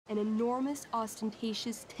an enormous,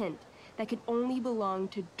 ostentatious tent that could only belong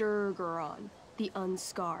to Durgaron, the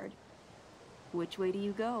Unscarred. Which way do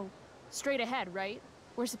you go? Straight ahead, right?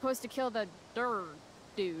 We're supposed to kill the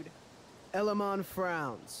dude. Elamon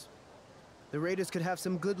frowns. The raiders could have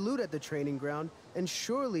some good loot at the training ground, and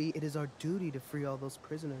surely it is our duty to free all those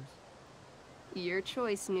prisoners. Your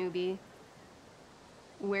choice, newbie.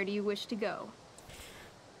 Where do you wish to go?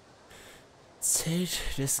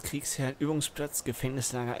 Zelt des Kriegsherrn, Übungsplatz,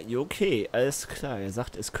 Gefängnislager. Ja, okay, alles klar. Er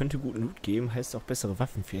sagt, es könnte guten Loot geben, heißt auch bessere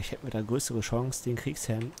Waffen. Vielleicht hätten wir da größere Chance, den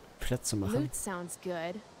Kriegsherrn Platz zu machen. Loot sounds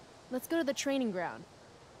good. Let's go to the training ground.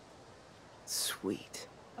 Sweet.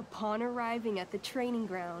 Upon arriving at the training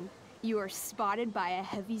ground, you are spotted by a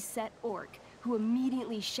heavy-set orc who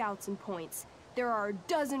immediately shouts and points. There are a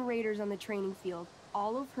dozen raiders on the training field,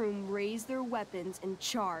 all of whom raise their weapons and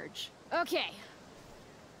charge. Okay.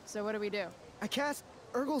 So what do we do? I cast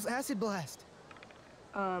Urgel's Acid Blast.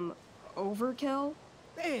 Overkill?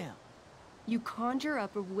 Bam! You conjure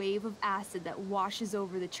up a wave of acid that washes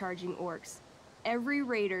over the charging orcs. Every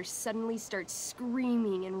raider suddenly starts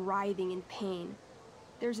screaming and writhing in pain.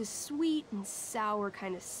 There's a sweet and sour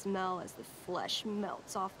kind of smell as the flesh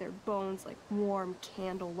melts off their bones like warm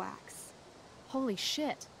candle wax. Holy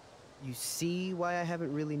shit. You see why I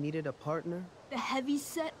haven't really needed a partner? The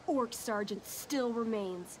heavy-set orc sergeant still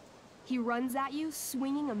remains. He runs at you,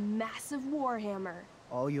 swinging a massive warhammer.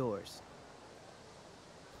 All yours.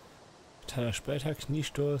 Taler später,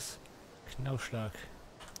 Kniestoß, Knauschlag.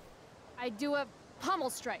 I do a pommel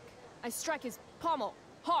strike. I strike his pommel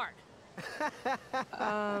hard.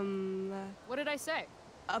 What did I say?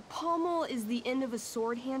 A pommel is the end of a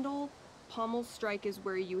sword handle. Pommel strike is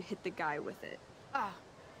where you hit the guy with it. Ah,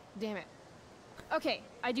 damn it. Okay,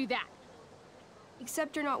 I do that.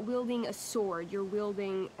 Except you're not wielding a sword, you're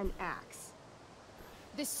wielding an axe.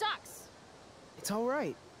 This sucks. It's all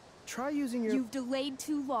right. Try using your... You've delayed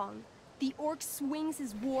too long. The orc swings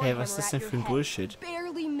his warhammer was ist das at denn your für ein head, Bullshit?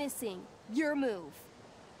 barely missing. Your move.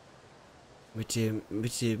 Mit dem...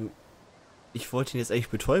 Ich wollte ihn jetzt eigentlich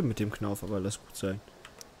betäuben mit dem Knauf, aber lass gut sein.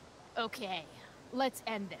 Okay, let's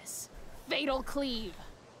end this. Fatal cleave.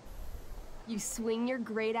 You swing your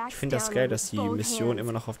great axe Ich finde das down geil, with dass die both Mission hands.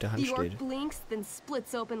 immer noch auf der Hand The orc steht. blinks, then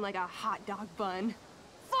splits open like a hot dog bun.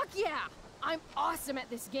 Fuck yeah! I'm awesome at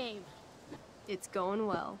this game. It's going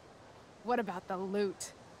well. What about the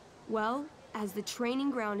loot? Well, as the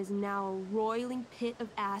training ground is now a roiling pit of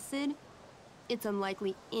acid, it's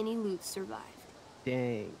unlikely any loot survived.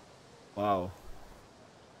 Dang. Wow.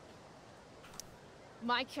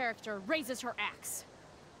 My character raises her axe.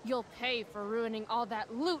 You'll pay for ruining all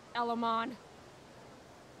that loot, Elamon.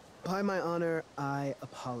 By my honor, I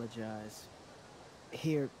apologize.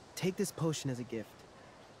 Here, take this potion as a gift.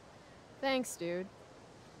 Thanks, dude.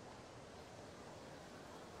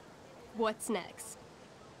 What's next?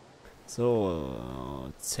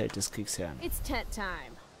 So, Zelt des Kriegsherrn. It's tent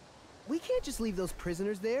time. We can't just leave those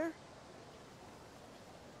prisoners there.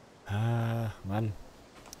 Ah, Mann.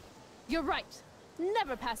 You're right.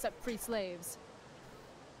 Never pass up free slaves.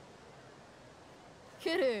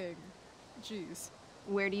 Kidding. Jeez.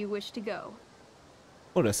 Where do you wish to go?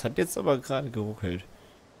 Oh, das hat jetzt aber gerade geruckelt.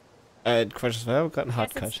 Quatsch, das war ja gerade ein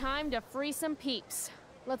Guess it's Hardcut. time to free some peeps.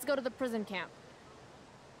 Let's go to the prison camp.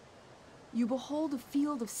 You behold a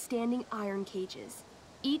field of standing iron cages,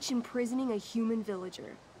 each imprisoning a human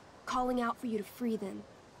villager, calling out for you to free them.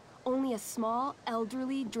 Only a small,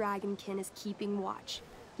 elderly dragonkin is keeping watch.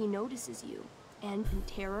 He notices you, and in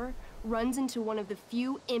terror, runs into one of the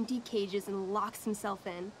few empty cages and locks himself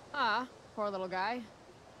in. Ah, poor little guy.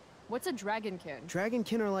 What's a dragonkin?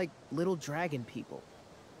 Dragonkin are like little dragon people.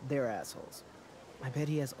 They're assholes. I bet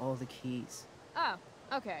he has all the keys. Oh,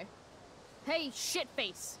 okay. Hey,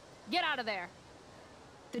 shitface! Get out of there!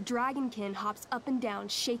 The dragonkin hops up and down,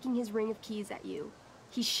 shaking his ring of keys at you.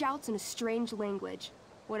 He shouts in a strange language.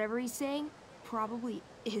 Whatever he's saying probably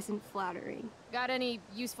isn't flattering. Got any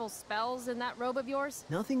useful spells in that robe of yours?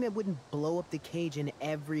 Nothing that wouldn't blow up the cage and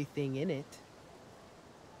everything in it.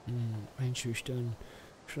 Einschüchtern.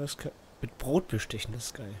 Mit Brot bestechen, das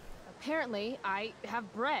ist geil. Apparently, I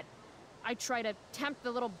have bread. I try to tempt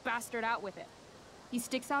the little bastard out with it. He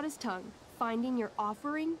sticks out his tongue, finding your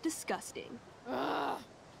offering disgusting. Ugh.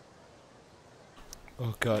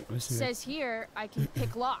 Oh Gott, müssen wir... Says here I can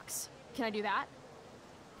pick locks. Can I do that?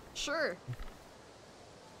 Sure.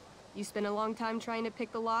 You spend a long time trying to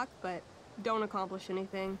pick the lock, but don't accomplish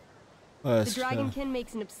anything. The Alles klar. dragonkin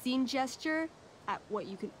makes an obscene gesture at what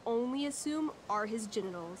you can only assume are his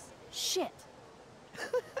genitals. Shit.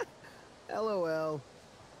 LOL.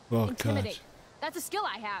 Oh Intimidate. Gott. That's a skill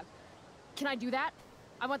I have. Can I do that?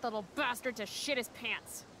 I want the little bastard to shit his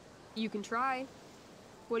pants. You can try.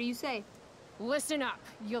 What do you say? Listen up,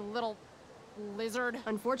 you little lizard.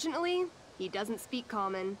 Unfortunately, he doesn't speak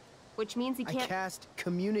common, which means he I can't. cast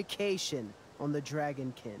communication on the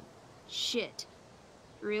dragonkin. Shit.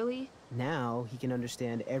 Really? Now he can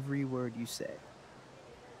understand every word you say.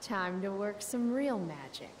 Time to work some real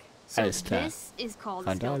magic. So Alles klar. this is called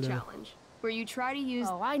a skill Randale. challenge, where you try to use.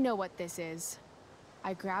 Oh, I know what this is.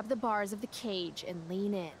 I grab the bars of the cage and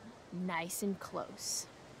lean in, nice and close.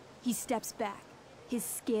 He steps back, his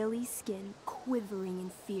scaly skin quivering in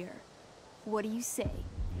fear. What do you say?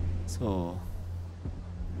 So.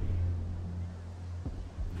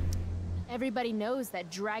 Everybody knows that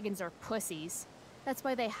dragons are pussies. That's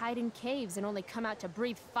why they hide in caves and only come out to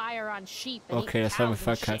breathe fire on sheep and Okay, eat das haben wir cows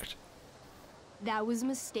and verkackt. shit. That was a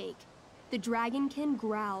mistake. The dragonkin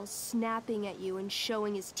growls, snapping at you and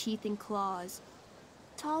showing his teeth and claws.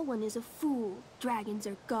 Tall One is a fool. Dragons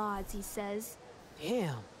are gods, he says.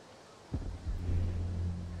 Damn.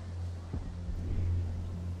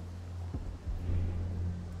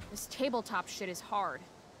 This tabletop shit is hard.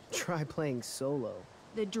 Try playing solo.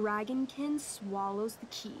 The dragonkin swallows the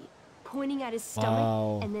key, pointing at his stomach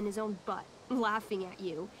Wow. and then his own butt, laughing at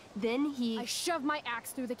you. Then he... I shove my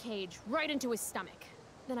axe through the cage, right into his stomach.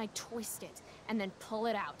 Then I twist it, and then pull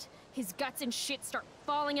it out. His guts and shit start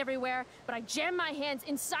falling everywhere, but I jam my hands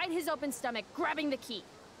inside his open stomach, grabbing the key.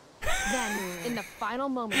 Then, in the final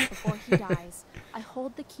moments before he dies, I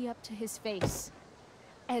hold the key up to his face.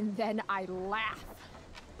 And then I laugh.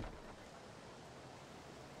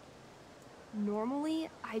 Normally,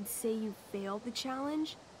 I'd say you failed the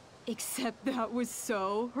challenge, except that was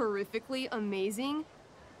so horrifically amazing.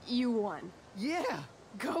 You won. Yeah,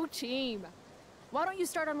 Go team! Why don't you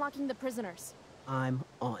start unlocking the prisoners? I'm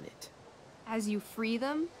on it. As you free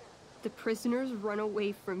them, the prisoners run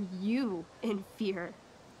away from you in fear.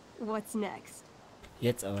 What's next?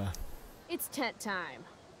 Jetzt aber. It's tent time.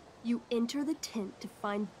 You enter the tent to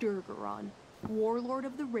find Durgaron, warlord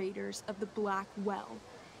of the Raiders of the Black Well,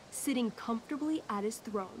 sitting comfortably at his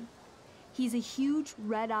throne. He's a huge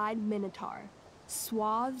red-eyed minotaur,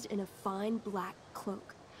 swathed in a fine black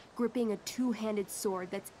cloak, gripping a two-handed sword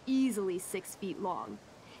that's easily 6 feet long.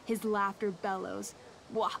 His laughter bellows,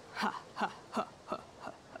 wah ha ha ha ha ha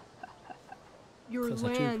ha. Your Krasser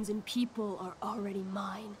Typ. lands and people are already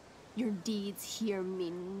mine. Your deeds here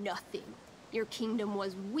mean nothing. Your kingdom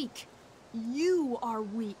was weak. You are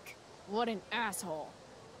weak. What an asshole.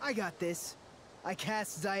 I got this. I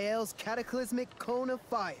cast Zael's cataclysmic cone of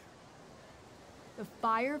fire. The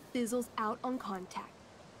fire fizzles out on contact.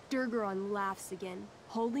 Durgaron laughs again,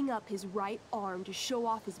 holding up his right arm to show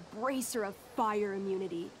off his bracer of fire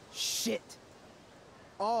immunity. Shit.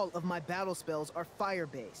 All of my battle spells are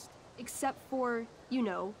fire-based. Except for, you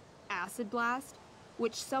know, Acid Blast,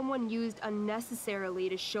 which someone used unnecessarily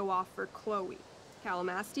to show off for Chloe.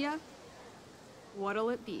 Calamastia? What'll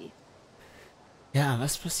it be? Ja,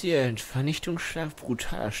 was passiert? Vernichtungsschlag,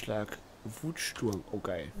 brutaler Schlag, Wutsturm. Oh,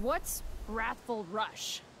 geil. What's Wrathful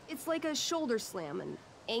Rush? It's like a shoulder slam, an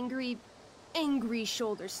angry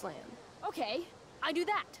shoulder slam. Okay, I do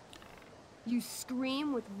that. You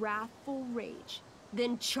scream with wrathful rage,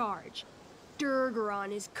 then charge.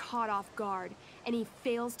 Durgaron is caught off guard, and he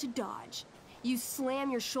fails to dodge. You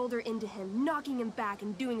slam your shoulder into him, knocking him back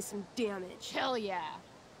and doing some damage. Hell yeah.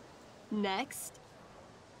 Next,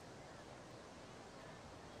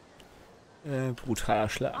 Brutaler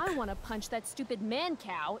Schlag. I want to punch that stupid man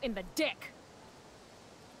cow in the dick.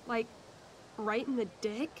 like, right in the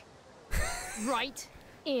dick? Right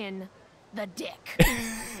in the dick.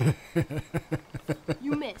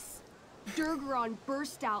 You miss. Durgaron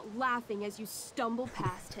bursts out laughing as you stumble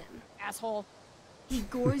past him. Asshole. He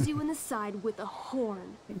gores you in the side with a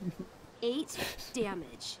horn. 8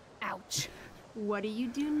 damage. Ouch. What do you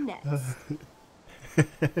do next?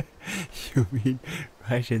 You mean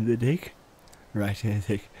right in the dick? Right in the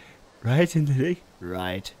dick. Right in the dick?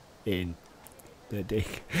 Right in the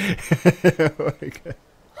dick. Oh my god.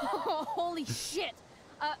 Holy shit.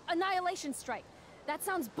 Annihilation Strike. That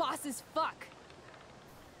sounds boss as fuck.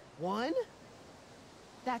 One?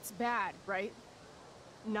 That's bad, right?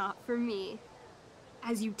 Not for me.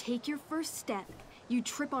 As you take your first step, you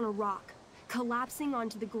trip on a rock, collapsing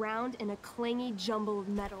onto the ground in a clangy jumble of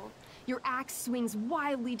metal. Your axe swings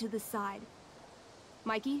wildly to the side.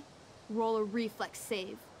 Mikey, roll a reflex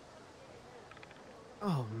save.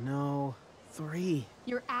 Oh no. 3.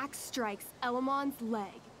 Your axe strikes Elamon's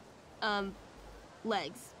leg.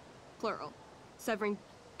 Legs. Plural. Severing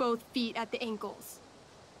both feet at the ankles.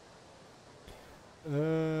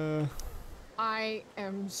 I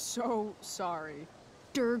am so sorry.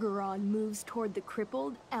 Durgaron moves toward the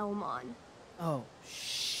crippled Elmon. Oh,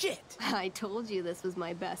 shit! I told you this was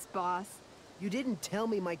my best boss. You didn't tell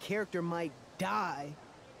me my character might die.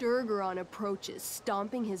 Durgaron approaches,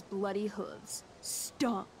 stomping his bloody hooves.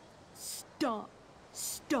 Stomp, stomp,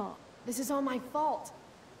 stomp. This is all my fault.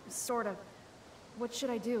 Sort of. What should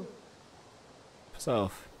I do? Pass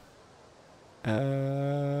auf.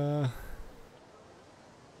 I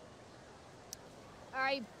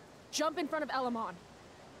jump in front of Elamon.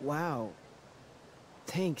 Wow.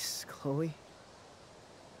 Thanks, Chloe.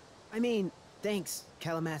 I mean, thanks,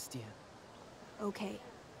 Calamastia. Okay.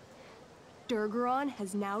 Durgaron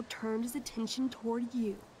has now turned his attention toward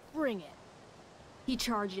you. Bring it. He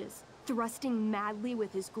charges, thrusting madly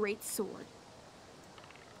with his great sword.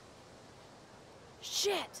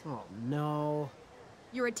 Shit! Oh, no.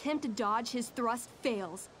 Your attempt to dodge his thrust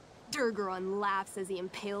fails. Durgaron laughs as he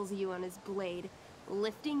impales you on his blade,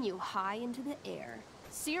 lifting you high into the air.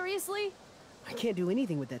 Seriously? I can't do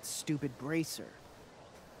anything with that stupid bracer.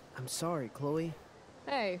 I'm sorry, Chloe.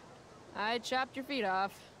 Hey, I chopped your feet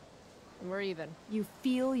off. And we're even. You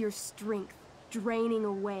feel your strength draining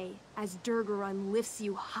away as Durgaron lifts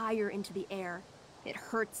you higher into the air. It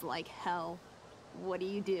hurts like hell. What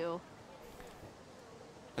do?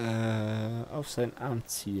 Auf seinen Arm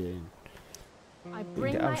zielen. I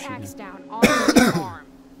bring der my Armschiene. axe down on his arm.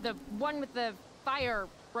 The one with the fire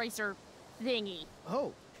bracer thingy.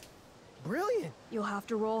 Oh, brilliant. You'll have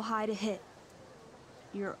to roll high to hit.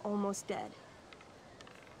 You're almost dead.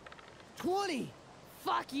 20!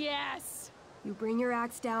 Fuck yes! You bring your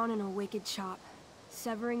axe down in a wicked chop,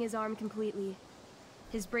 severing his arm completely.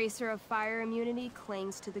 His bracer of fire immunity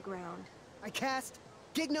clings to the ground. I cast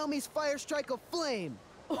Gignomi's Fire Strike of Flame!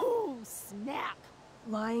 Oh, snap!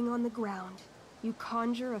 Lying on the ground, you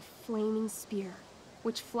conjure a flaming spear,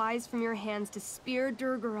 which flies from your hands to spear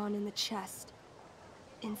Durgaron in the chest,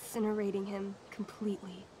 incinerating him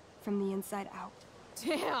completely from the inside out.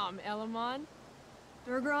 Damn, Elamon.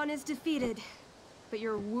 Durgaron is defeated, but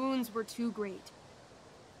your wounds were too great.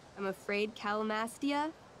 I'm afraid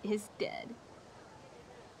Calamastia is dead.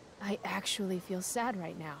 I actually feel sad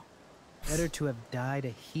right now. Better to have died a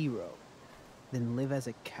hero than live as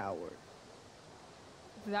a coward.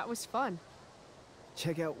 That was fun.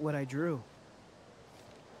 Check out what I drew.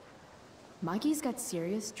 Mikey's got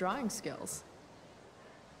serious drawing skills.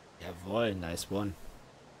 Jawohl, nice one.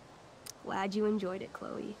 Glad you enjoyed it,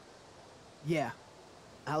 Chloe. Yeah,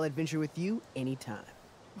 I'll adventure with you anytime.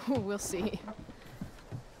 We'll see.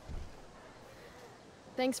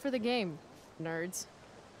 Thanks for the game, nerds.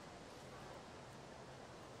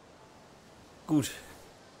 Gut.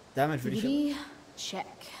 Damit würde ich... Beauty,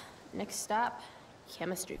 check. Next stop,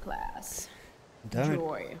 chemistry class.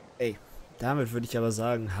 Joy. Damit würde ich aber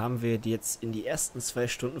sagen, haben wir jetzt in die ersten 2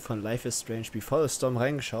 Stunden von Life is Strange Before the Storm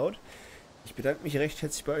reingeschaut. Ich bedanke mich recht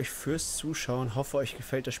herzlich bei euch fürs Zuschauen. Hoffe, euch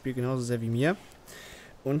gefällt das Spiel genauso sehr wie mir.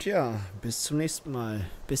 Und ja, bis zum nächsten Mal.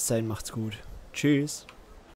 Bis dahin, macht's gut. Tschüss.